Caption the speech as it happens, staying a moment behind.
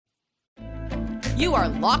You are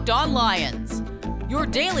Locked On Lions, your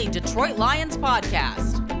daily Detroit Lions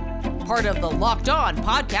podcast. Part of the Locked On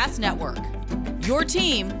Podcast Network, your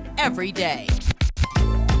team every day.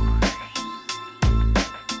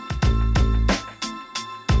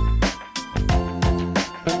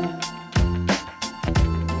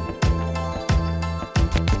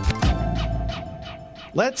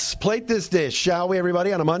 Let's plate this dish, shall we,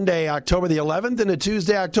 everybody, on a Monday, October the 11th, and a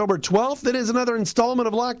Tuesday, October 12th. It is another installment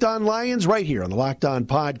of Locked On Lions right here on the Locked On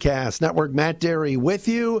Podcast Network. Matt Derry with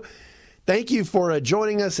you. Thank you for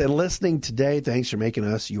joining us and listening today. Thanks for making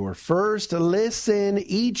us your first listen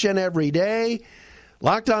each and every day.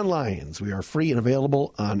 Locked On Lions. We are free and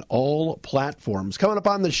available on all platforms. Coming up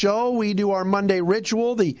on the show, we do our Monday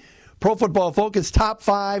ritual, the Pro Football Focus top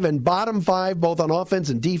 5 and bottom 5, both on offense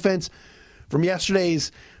and defense, from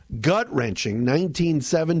yesterday's gut-wrenching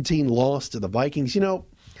 19-17 loss to the Vikings. You know,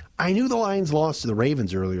 I knew the Lions lost to the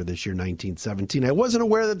Ravens earlier this year, 19-17. I wasn't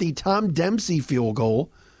aware that the Tom Dempsey field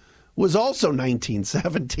goal was also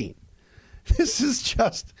 19-17. This is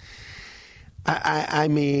just, I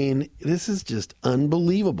mean, this is just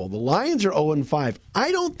unbelievable. The Lions are 0-5.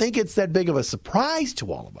 I don't think it's that big of a surprise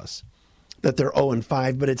to all of us that they're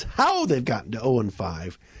 0-5, but it's how they've gotten to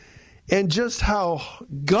 0-5. And just how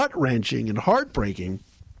gut-wrenching and heartbreaking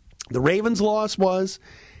the Ravens' loss was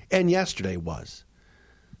and yesterday was.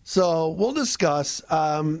 So we'll discuss.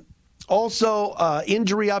 Also,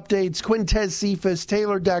 injury updates, Quintez Cephas,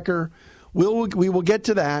 Taylor Decker. We will get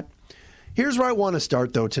to that. Here's where I want to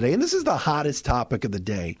start, though, today. And this is the hottest topic of the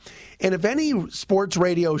day. And if any sports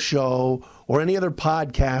radio show or any other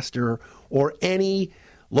podcaster or any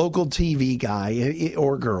local TV guy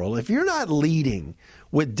or girl, if you're not leading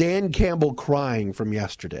with Dan Campbell crying from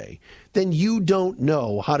yesterday, then you don't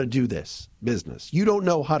know how to do this business. You don't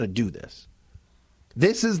know how to do this.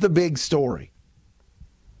 This is the big story.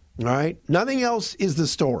 All right? Nothing else is the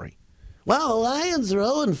story. Well, the Lions are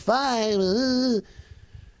 0-5.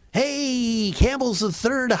 Hey, Campbell's the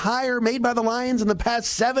third hire made by the Lions in the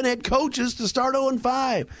past 7 head coaches to start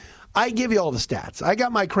 0-5. I give you all the stats. I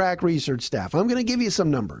got my crack research staff. I'm going to give you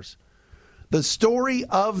some numbers. The story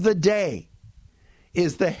of the day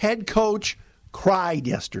is the head coach cried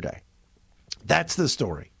yesterday. That's the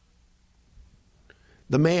story.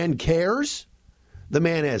 The man cares. The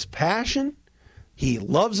man has passion. He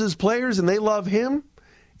loves his players and they love him.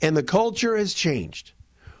 And the culture has changed.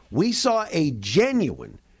 We saw a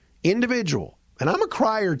genuine individual, and I'm a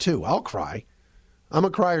crier too. I'll cry. I'm a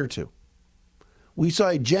crier too. We saw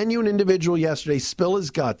a genuine individual yesterday spill his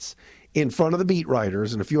guts in front of the beat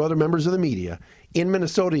writers and a few other members of the media in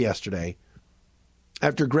Minnesota yesterday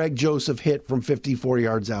after Greg Joseph hit from 54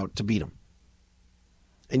 yards out to beat him.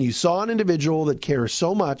 And you saw an individual that cares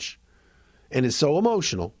so much and is so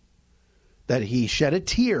emotional that he shed a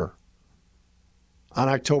tear on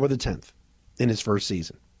October the 10th in his first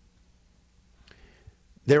season.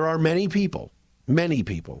 There are many people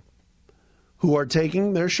who are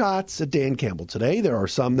taking their shots at Dan Campbell today. There are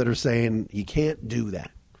some that are saying you can't do that.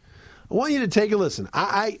 I want you to take a listen.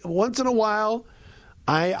 I once in a while,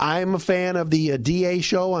 I'm a fan of the DA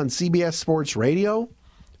show on CBS Sports Radio.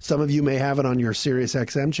 Some of you may have it on your Sirius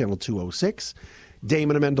XM channel 206.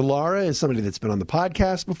 Damon Amendolara is somebody that's been on the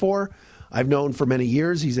podcast before. I've known for many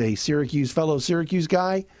years. He's a fellow Syracuse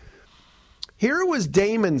guy. Here was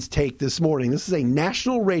Damon's take this morning. This is a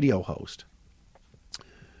national radio host.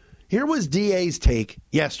 Here was DA's take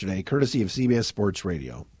yesterday, courtesy of CBS Sports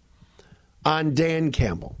Radio, on Dan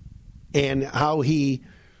Campbell and how he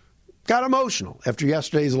got emotional after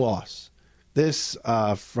yesterday's loss. This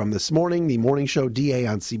from this morning, the morning show DA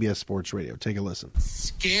on CBS Sports Radio. Take a listen.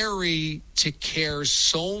 Scary to care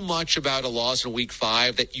so much about a loss in Week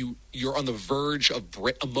 5 that you're on the verge of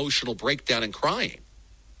emotional breakdown and crying.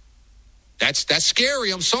 That's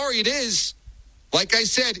scary. I'm sorry, it is. Like I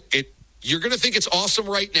said, you're going to think it's awesome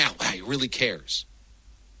right now. Wow, he really cares.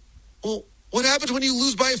 Well, what happens when you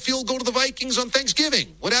lose by a field goal to the Vikings on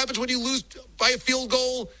Thanksgiving? What happens when you lose by a field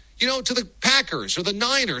goal, to the Packers or the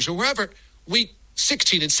Niners or wherever? Week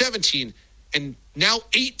 16 and 17 and now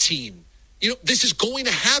 18. This is going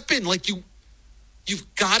to happen. Like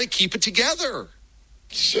you've got to keep it together.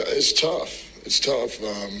 It's tough. It's tough.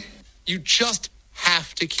 You just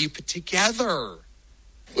have to keep it together.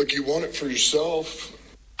 Look, you want it for yourself.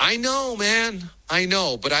 I know, man. I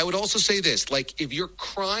know. But I would also say this, like, if you're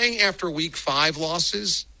crying after Week 5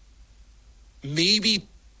 losses, maybe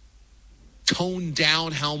tone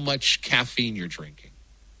down how much caffeine you're drinking.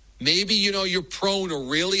 Maybe, you're prone to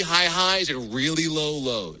really high highs and really low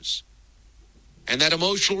lows. And that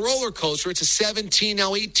emotional roller coaster, it's a 17,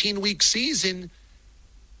 now 18-week season.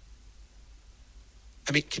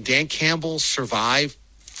 I mean, can Dan Campbell survive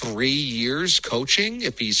 3 years coaching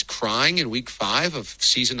if he's crying in week 5 of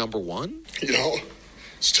season number 1?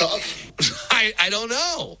 It's tough. I don't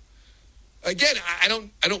know. Again, I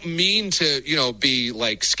don't mean to, be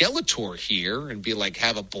like Skeletor here and be like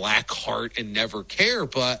have a black heart and never care,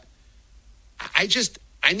 but I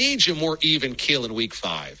need you more even keel in week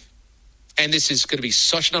 5. And this is going to be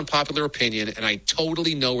such an unpopular opinion, and I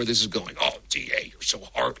totally know where this is going. Oh, DA, you're so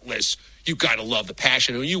heartless. You got to love the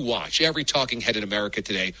passion. When you watch every talking head in America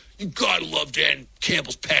today, you got to love Dan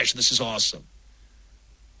Campbell's passion. This is awesome.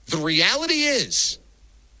 The reality is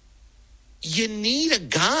you need a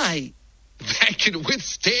guy that can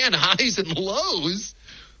withstand highs and lows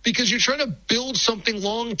because you're trying to build something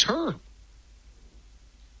long term.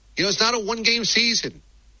 It's not a one-game season.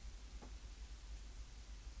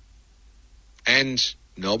 And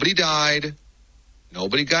nobody died.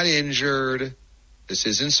 Nobody got injured. This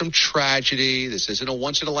isn't some tragedy. This isn't a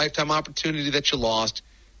once-in-a-lifetime opportunity that you lost.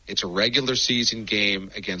 It's a regular season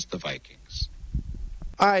game against the Vikings.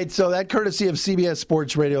 All right, so that courtesy of CBS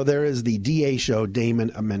Sports Radio, there is the DA show,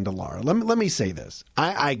 Damon Amendolara. Let me say this.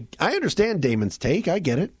 I understand Damon's take. I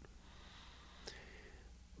get it.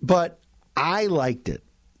 But I liked it.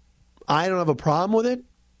 I don't have a problem with it.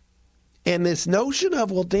 And this notion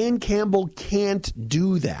of, well, Dan Campbell can't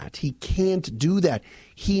do that. He can't do that.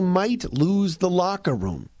 He might lose the locker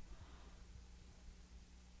room.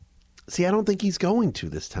 See, I don't think he's going to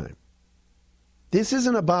this time. This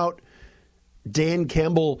isn't about Dan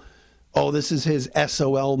Campbell, this is his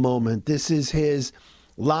SOL moment. This is his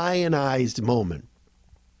lionized moment.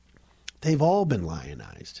 They've all been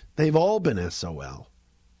lionized. They've all been SOL.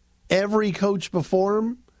 Every coach before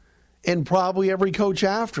him and probably every coach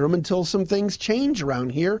after him until some things change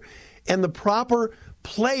around here and the proper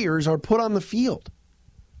players are put on the field.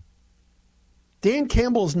 Dan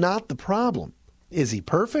Campbell's not the problem. Is he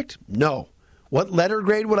perfect? No. What letter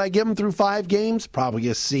grade would I give him through 5 games? Probably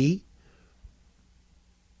a C.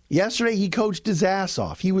 Yesterday, he coached his ass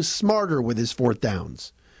off. He was smarter with his 4th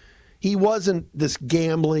downs. He wasn't this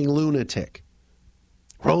gambling lunatic,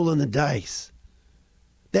 rolling the dice.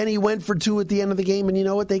 Then he went for 2 at the end of the game, and you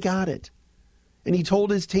know what? They got it. And he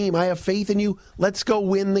told his team, I have faith in you. Let's go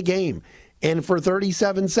win the game. And for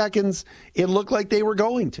 37 seconds, it looked like they were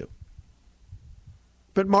going to.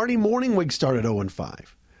 But Marty Morningwig started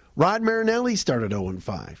 0-5. Rod Marinelli started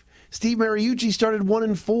 0-5. Steve Mariucci started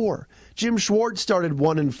 1-4. Jim Schwartz started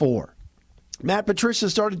 1-4. Matt Patricia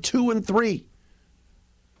started 2-3.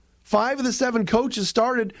 5 of the 7 coaches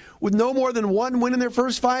started with no more than 1 win in their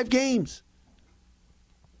first 5 games.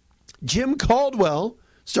 Jim Caldwell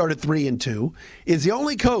started 3-2, is the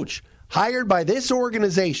only coach hired by this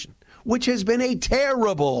organization, which has been a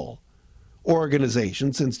terrible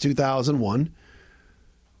organization since 2001.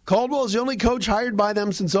 Caldwell is the only coach hired by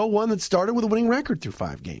them since 2001 that started with a winning record through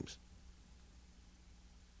 5 games.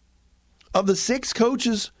 Of the 6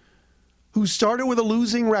 coaches who started with a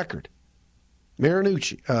losing record,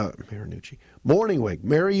 Morningwig,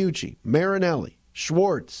 Mariucci, Marinelli,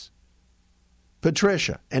 Schwartz,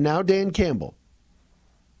 Patricia, and now Dan Campbell,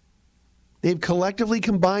 they've collectively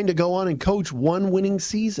combined to go on and coach 1 winning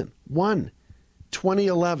season. 1.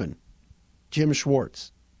 2011. Jim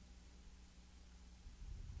Schwartz.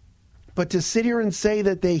 But to sit here and say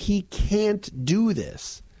that he can't do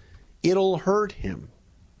this, it'll hurt him.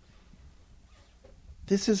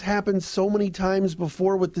 This has happened so many times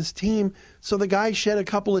before with this team, so the guy shed a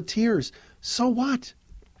couple of tears. So what?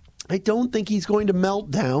 I don't think he's going to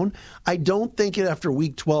melt down. I don't think after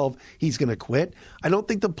week 12 he's going to quit. I don't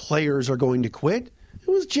think the players are going to quit. It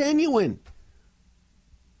was genuine.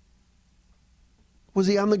 Was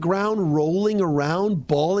he on the ground rolling around,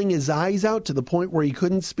 bawling his eyes out to the point where he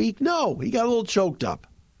couldn't speak? No, he got a little choked up.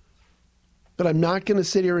 But I'm not going to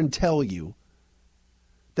sit here and tell you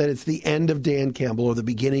that it's the end of Dan Campbell or the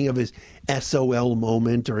beginning of his SOL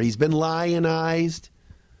moment or he's been lionized.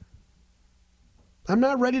 I'm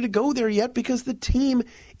not ready to go there yet because the team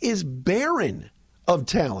is barren of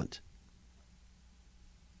talent.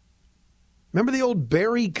 Remember the old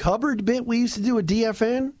Barry cupboard bit we used to do at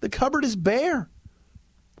DFN? The cupboard is bare,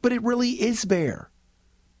 but it really is bare.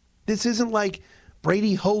 This isn't like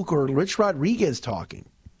Brady Hoke or Rich Rodriguez talking.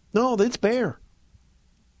 No, it's bare.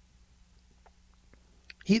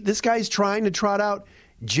 This guy's trying to trot out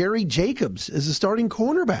Jerry Jacobs as a starting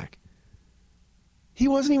cornerback. He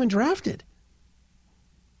wasn't even drafted.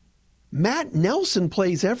 Matt Nelson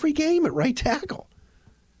plays every game at right tackle.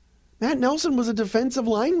 Matt Nelson was a defensive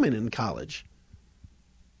lineman in college.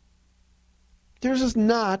 There's just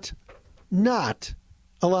not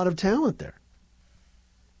a lot of talent there.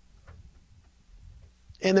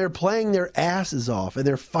 And they're playing their asses off, and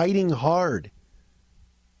they're fighting hard.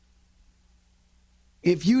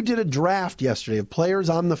 If you did a draft yesterday of players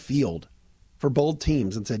on the field for both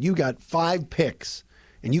teams and said you got 5 picks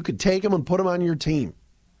and you could take them and put them on your team,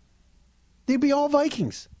 they'd be all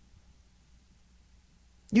Vikings.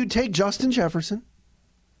 You'd take Justin Jefferson.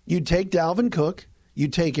 You'd take Dalvin Cook.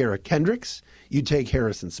 You'd take Eric Kendricks. You'd take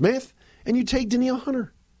Harrison Smith. And you'd take Danielle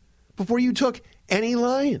Hunter before you took any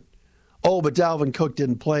Lion. Oh, but Dalvin Cook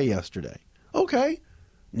didn't play yesterday. Okay,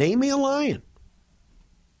 name me a Lion.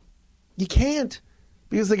 You can't,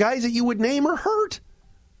 because the guys that you would name are hurt.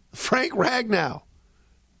 Frank Ragnow.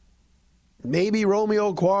 Maybe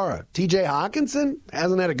Romeo Okwara. TJ Hawkinson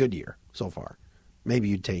hasn't had a good year so far. Maybe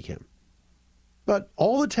you'd take him. But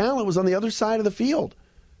all the talent was on the other side of the field.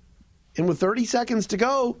 And with 30 seconds to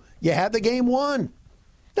go, you had the game won.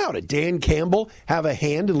 Now, did Dan Campbell have a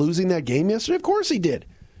hand in losing that game yesterday? Of course he did.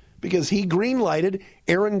 Because he green-lighted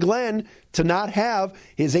Aaron Glenn to not have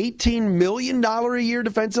his $18 million a year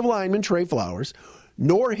defensive lineman, Trey Flowers,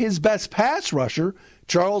 nor his best pass rusher,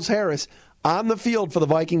 Charles Harris, on the field for the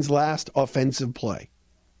Vikings' last offensive play.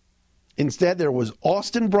 Instead, there was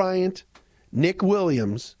Austin Bryant, Nick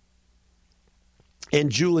Williams,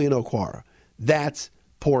 and Julian Okwara. That's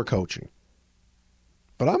poor coaching.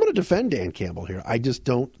 But I'm going to defend Dan Campbell here. I just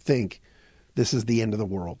don't think this is the end of the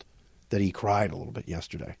world, that he cried a little bit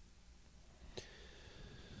yesterday.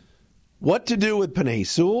 What to do with Penei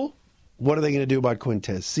Sewell? What are they going to do about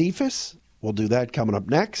Quintez Cephas? We'll do that coming up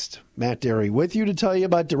next. Matt Derry with you to tell you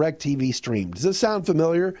about DirecTV Stream. Does this sound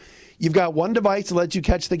familiar? You've got one device that lets you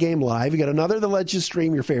catch the game live. You got another that lets you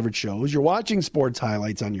stream your favorite shows. You're watching sports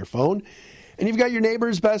highlights on your phone. And you've got your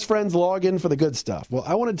neighbor's best friends log in for the good stuff. Well,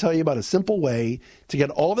 I want to tell you about a simple way to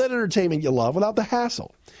get all that entertainment you love without the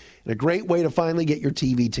hassle. And a great way to finally get your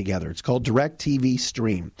TV together. It's called DirecTV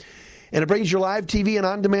Stream. And it brings your live TV and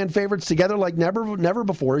on-demand favorites together like never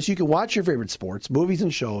before, so you can watch your favorite sports, movies,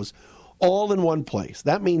 and shows all in one place.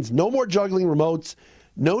 That means no more juggling remotes,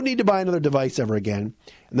 no need to buy another device ever again.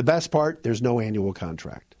 And the best part, there's no annual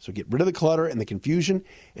contract. So get rid of the clutter and the confusion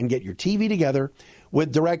and get your TV together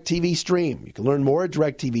with DirecTV Stream. You can learn more at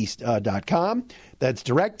DirecTV.com. That's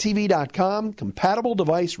DirecTV.com. Compatible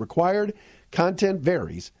device required. Content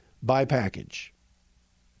varies by package.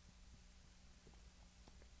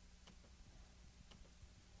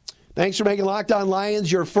 Thanks for making Locked On Lions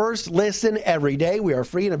your first listen every day. We are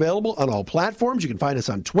free and available on all platforms. You can find us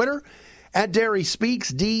on Twitter at Derry Speaks,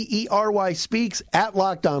 DERY Speaks, at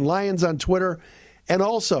Locked On Lions on Twitter. And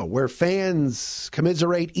also, where fans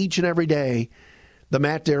commiserate each and every day, the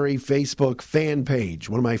Matt Derry Facebook fan page.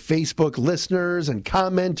 One of my Facebook listeners and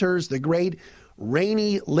commenters, the great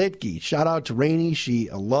Rainey Litke. Shout out to Rainey. She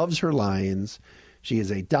loves her Lions. She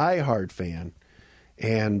is a diehard fan.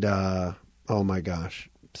 And, oh my gosh.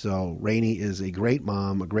 So Rainey is a great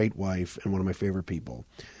mom, a great wife, and one of my favorite people.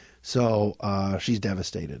 So she's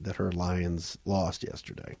devastated that her Lions lost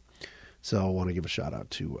yesterday. So I want to give a shout out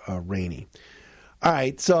to Rainey. All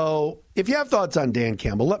right, so if you have thoughts on Dan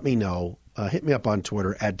Campbell, let me know. Hit me up on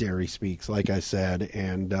Twitter at Derry Speaks, like I said,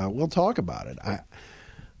 and we'll talk about it.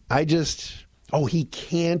 He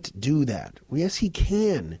can't do that. Well, yes, he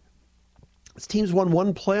can. This team's won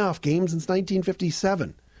one playoff game since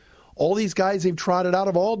 1957. All these guys they've trotted out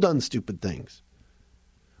have all done stupid things.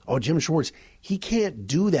 Oh, Jim Schwartz, he can't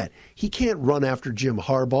do that. He can't run after Jim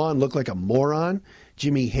Harbaugh and look like a moron.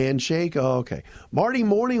 Jimmy Handshake, oh, okay. Marty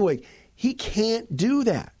Morningwig, he can't do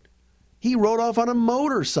that. He rode off on a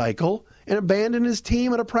motorcycle and abandoned his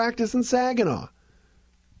team at a practice in Saginaw.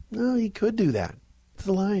 No, he could do that. It's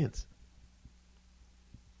the Lions.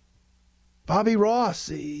 Bobby Ross,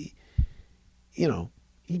 he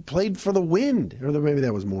played for the Wind. Or maybe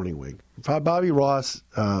that was Morningwig. Bobby Ross,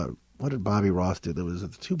 what did Bobby Ross do? There was a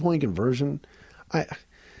 2-point conversion.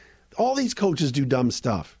 All these coaches do dumb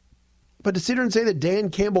stuff. But to sit here and say that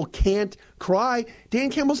Dan Campbell can't cry,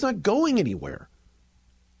 Dan Campbell's not going anywhere.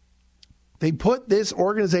 They put this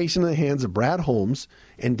organization in the hands of Brad Holmes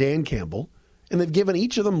and Dan Campbell, and they've given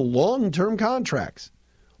each of them long-term contracts.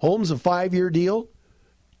 Holmes a 5-year deal,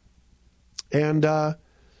 and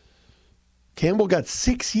Campbell got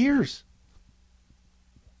 6 years.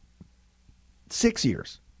 6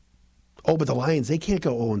 years. Oh, but the Lions, they can't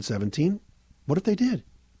go 0-17. What if they did?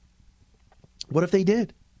 What if they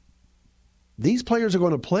did? These players are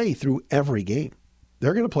going to play through every game.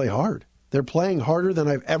 They're going to play hard. They're playing harder than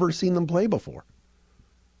I've ever seen them play before.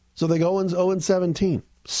 So they go 0-17.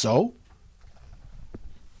 So?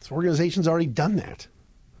 This organization's already done that.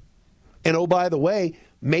 And oh, by the way,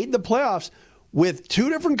 made the playoffs with 2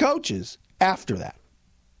 different coaches after that.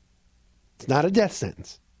 It's not a death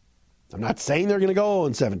sentence. I'm not saying they're going to go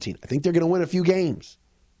 0-17. I think they're going to win a few games.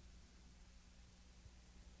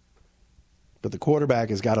 But the quarterback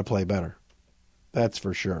has got to play better. That's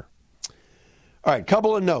for sure. All right,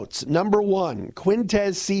 couple of notes. Number one,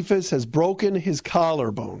 Quintez Cephas has broken his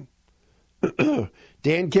collarbone.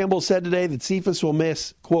 Dan Campbell said today that Cephas will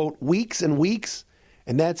miss, quote, weeks and weeks,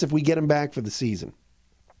 and that's if we get him back for the season.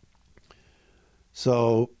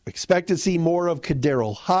 So expect to see more of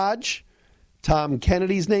Kaderil Hodge. Tom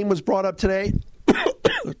Kennedy's name was brought up today.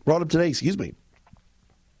 Excuse me.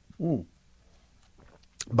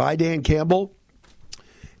 By Dan Campbell,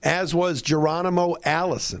 as was Geronimo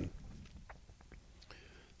Allison.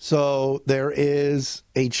 So there is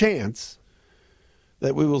a chance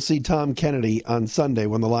that we will see Tom Kennedy on Sunday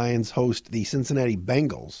when the Lions host the Cincinnati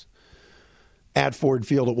Bengals at Ford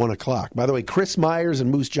Field at 1 o'clock. By the way, Chris Myers and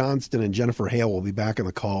Moose Johnston and Jennifer Hale will be back on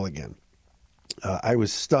the call again. I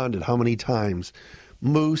was stunned at how many times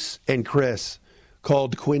Moose and Chris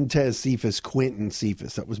called Quintez Cephas Quentin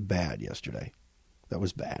Cephas. That was bad yesterday. That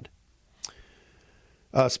was bad.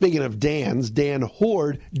 Speaking of Dan's, Dan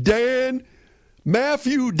Horde. Dan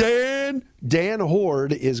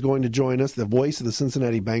Horde is going to join us, the voice of the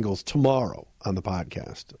Cincinnati Bengals, tomorrow on the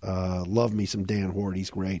podcast. Love me some Dan Horde. He's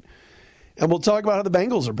great. And we'll talk about how the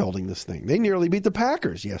Bengals are building this thing. They nearly beat the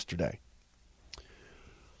Packers yesterday.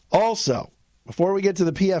 Also, before we get to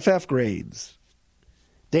the PFF grades,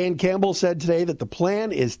 Dan Campbell said today that the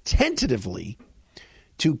plan is tentatively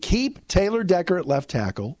to keep Taylor Decker at left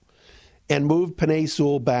tackle and move Penei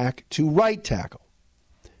Sewell back to right tackle.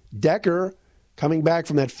 Decker, coming back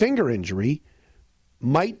from that finger injury,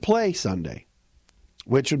 might play Sunday,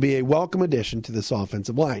 which would be a welcome addition to this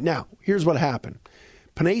offensive line. Now, here's what happened.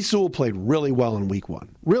 Penei Sewell played really well in week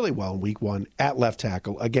one at left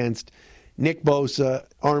tackle against Nick Bosa,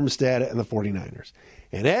 Armstead, and the 49ers.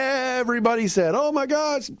 And everybody said, oh my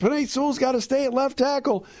gosh, Penei Sewell's got to stay at left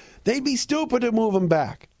tackle. They'd be stupid to move him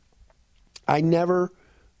back. I never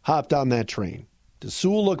hopped on that train. Does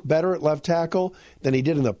Sewell look better at left tackle than he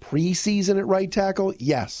did in the preseason at right tackle?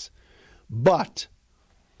 Yes. But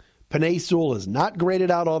Penei Sewell is not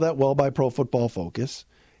graded out all that well by Pro Football Focus.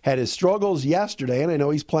 Had his struggles yesterday, and I know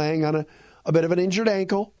he's playing on a bit of an injured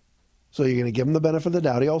ankle, so you're going to give him the benefit of the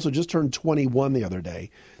doubt. He also just turned 21 the other day.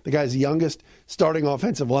 The guy's the youngest starting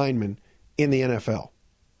offensive lineman in the NFL.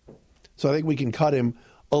 So I think we can cut him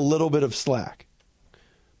a little bit of slack.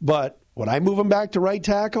 But would I move him back to right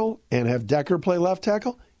tackle and have Decker play left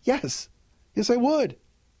tackle? Yes. Yes, I would.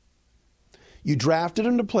 You drafted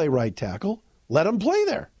him to play right tackle. Let him play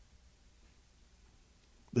there.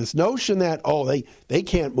 This notion that, they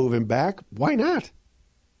can't move him back. Why not?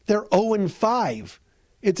 They're 0-5.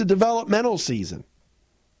 It's a developmental season.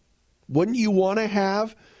 Wouldn't you want to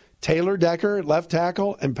have Taylor Decker at left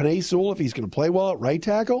tackle and Penei Sewell if he's going to play well at right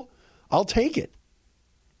tackle? I'll take it.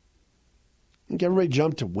 I think everybody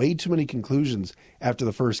jumped to way too many conclusions after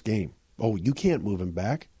the first game. Oh, you can't move him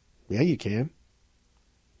back. Yeah, you can.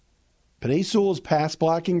 Penei Sewell's pass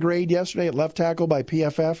blocking grade yesterday at left tackle by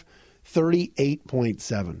PFF,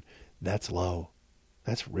 38.7. That's low.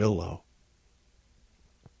 That's real low.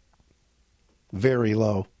 Very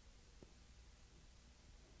low.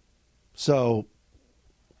 So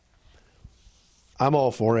I'm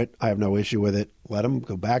all for it. I have no issue with it. Let him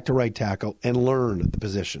go back to right tackle and learn the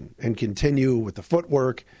position and continue with the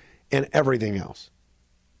footwork and everything else.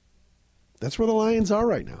 That's where the Lions are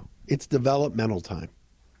right now. It's developmental time.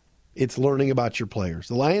 It's learning about your players.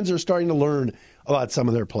 The Lions are starting to learn about some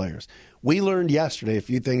of their players. We learned yesterday a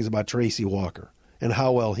few things about Tracy Walker and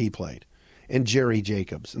how well he played, and Jerry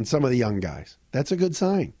Jacobs and some of the young guys. That's a good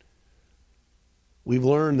sign. We've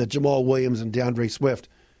learned that Jamal Williams and DeAndre Swift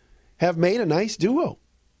have made a nice duo.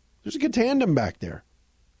 There's a good tandem back there.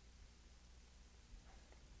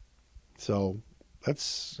 So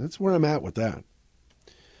that's where I'm at with that.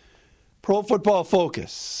 Pro Football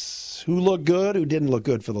Focus. Who looked good, who didn't look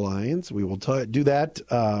good for the Lions. We will do that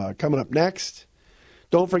coming up next.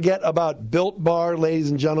 Don't forget about Built Bar, ladies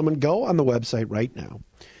and gentlemen. Go on the website right now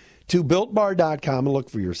to BuiltBar.com and look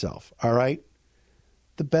for yourself, all right?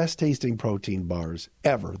 The best tasting protein bars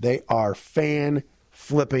ever. They are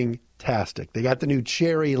fan-flipping-tastic. They got the new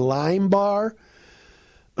cherry lime bar.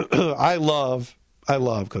 I love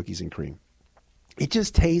cookies and cream. It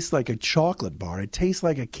just tastes like a chocolate bar. It tastes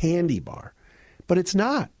like a candy bar, but it's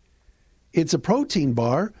not. It's a protein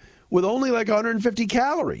bar with only like 150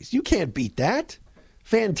 calories. You can't beat that.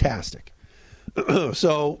 Fantastic.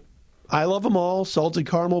 So I love them all. Salted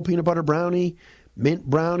caramel, peanut butter brownie, mint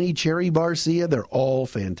brownie, cherry barcia. They're all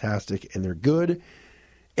fantastic, and they're good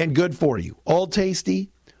and good for you. All tasty,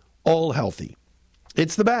 all healthy.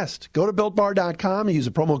 It's the best. Go to BuiltBar.com and use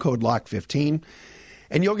the promo code LOCKED15,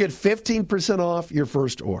 and you'll get 15% off your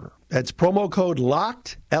first order. That's promo code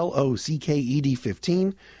LOCKED, LOCKED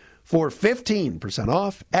 15, for 15%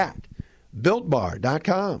 off at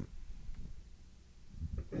BuiltBar.com.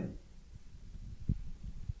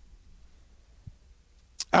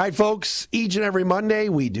 All right, folks, each and every Monday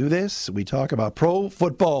we do this. We talk about Pro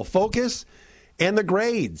Football Focus and the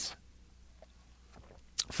grades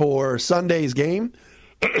for Sunday's game.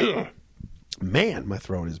 Man, my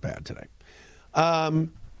throat is bad today.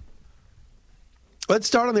 Let's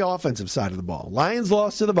start on the offensive side of the ball. Lions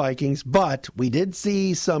lost to the Vikings, but we did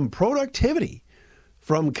see some productivity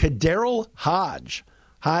from Kaderil Hodge,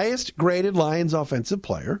 highest graded Lions offensive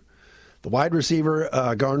player. The wide receiver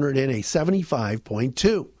garnered in a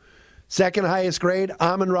 75.2. Second highest grade,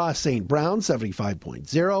 Amon-Ra St. Brown,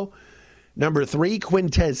 75.0. Number 3,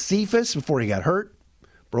 Quintez Cephas, before he got hurt.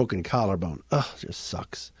 Broken collarbone. Ugh, just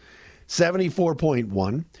sucks.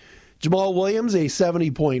 74.1. Jamal Williams, a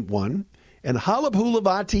 70.1. And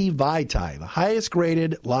Halapoulivaati Vaitai, the highest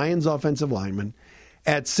graded Lions offensive lineman,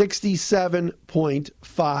 at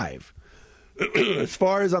 67.5. As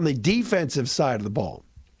far as on the defensive side of the ball,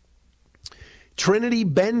 Trinity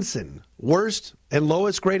Benson, worst and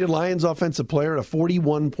lowest graded Lions offensive player, at a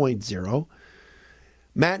 41.0.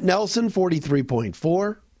 Matt Nelson,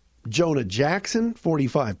 43.4. Jonah Jackson,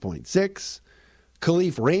 45.6.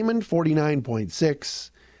 Khalif Raymond,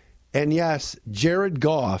 49.6. And yes, Jared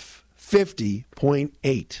Goff,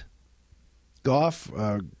 50.8. Goff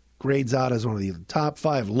grades out as one of the top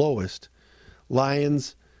 5 lowest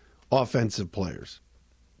Lions offensive players.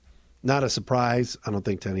 Not a surprise, I don't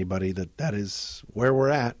think, to anybody that is where we're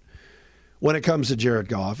at when it comes to Jared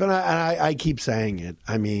Goff. And I keep saying it.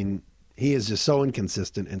 I mean, he is just so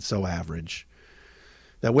inconsistent and so average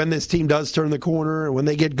that when this team does turn the corner and when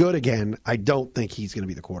they get good again, I don't think he's going to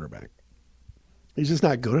be the quarterback. He's just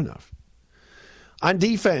not good enough. On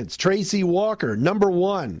defense, Tracy Walker, number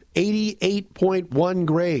 1, 88.1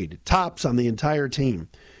 grade, tops on the entire team.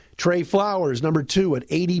 Trey Flowers, number 2, at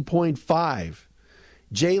 80.5.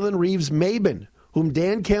 Jalen Reeves-Maben, whom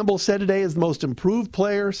Dan Campbell said today is the most improved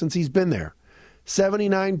player since he's been there,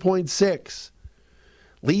 79.6.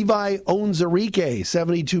 Levi Onwuzurike,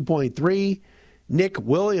 72.3. Nick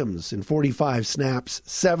Williams, in 45 snaps,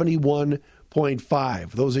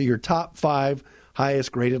 71.5. Those are your top 5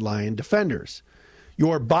 highest graded Lion defenders.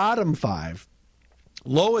 Your bottom 5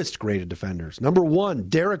 lowest graded defenders. Number 1,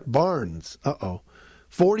 Derek Barnes,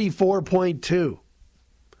 44.2.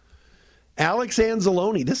 Alex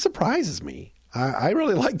Anzalone, this surprises me. I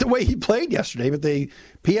really liked the way he played yesterday, but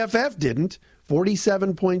PFF didn't,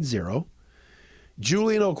 47.0.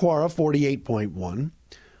 Julian Okwara, 48.1.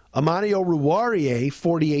 Amanio Ruwarie,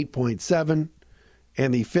 48.7.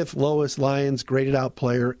 And the 5th lowest Lions graded out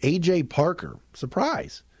player, A.J. Parker,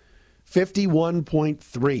 surprise,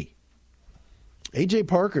 51.3. A.J.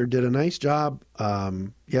 Parker did a nice job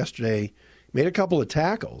yesterday, made a couple of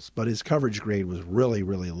tackles, but his coverage grade was really,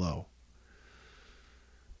 really low.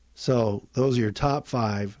 So those are your top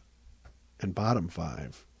 5 and bottom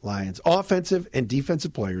 5 Lions offensive and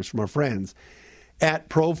defensive players from our friends at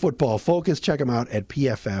Pro Football Focus. Check them out at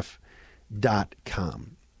PFF.com.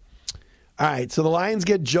 All right, so the Lions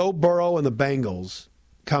get Joe Burrow and the Bengals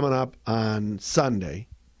coming up on Sunday.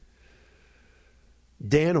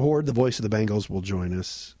 Dan Horde, the voice of the Bengals, will join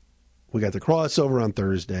us. We got the crossover on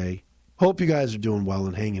Thursday. Hope you guys are doing well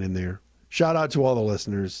and hanging in there. Shout out to all the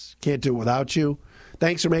listeners. Can't do it without you.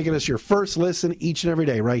 Thanks for making us your first listen each and every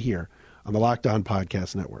day right here on the Locked On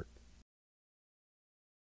Podcast Network.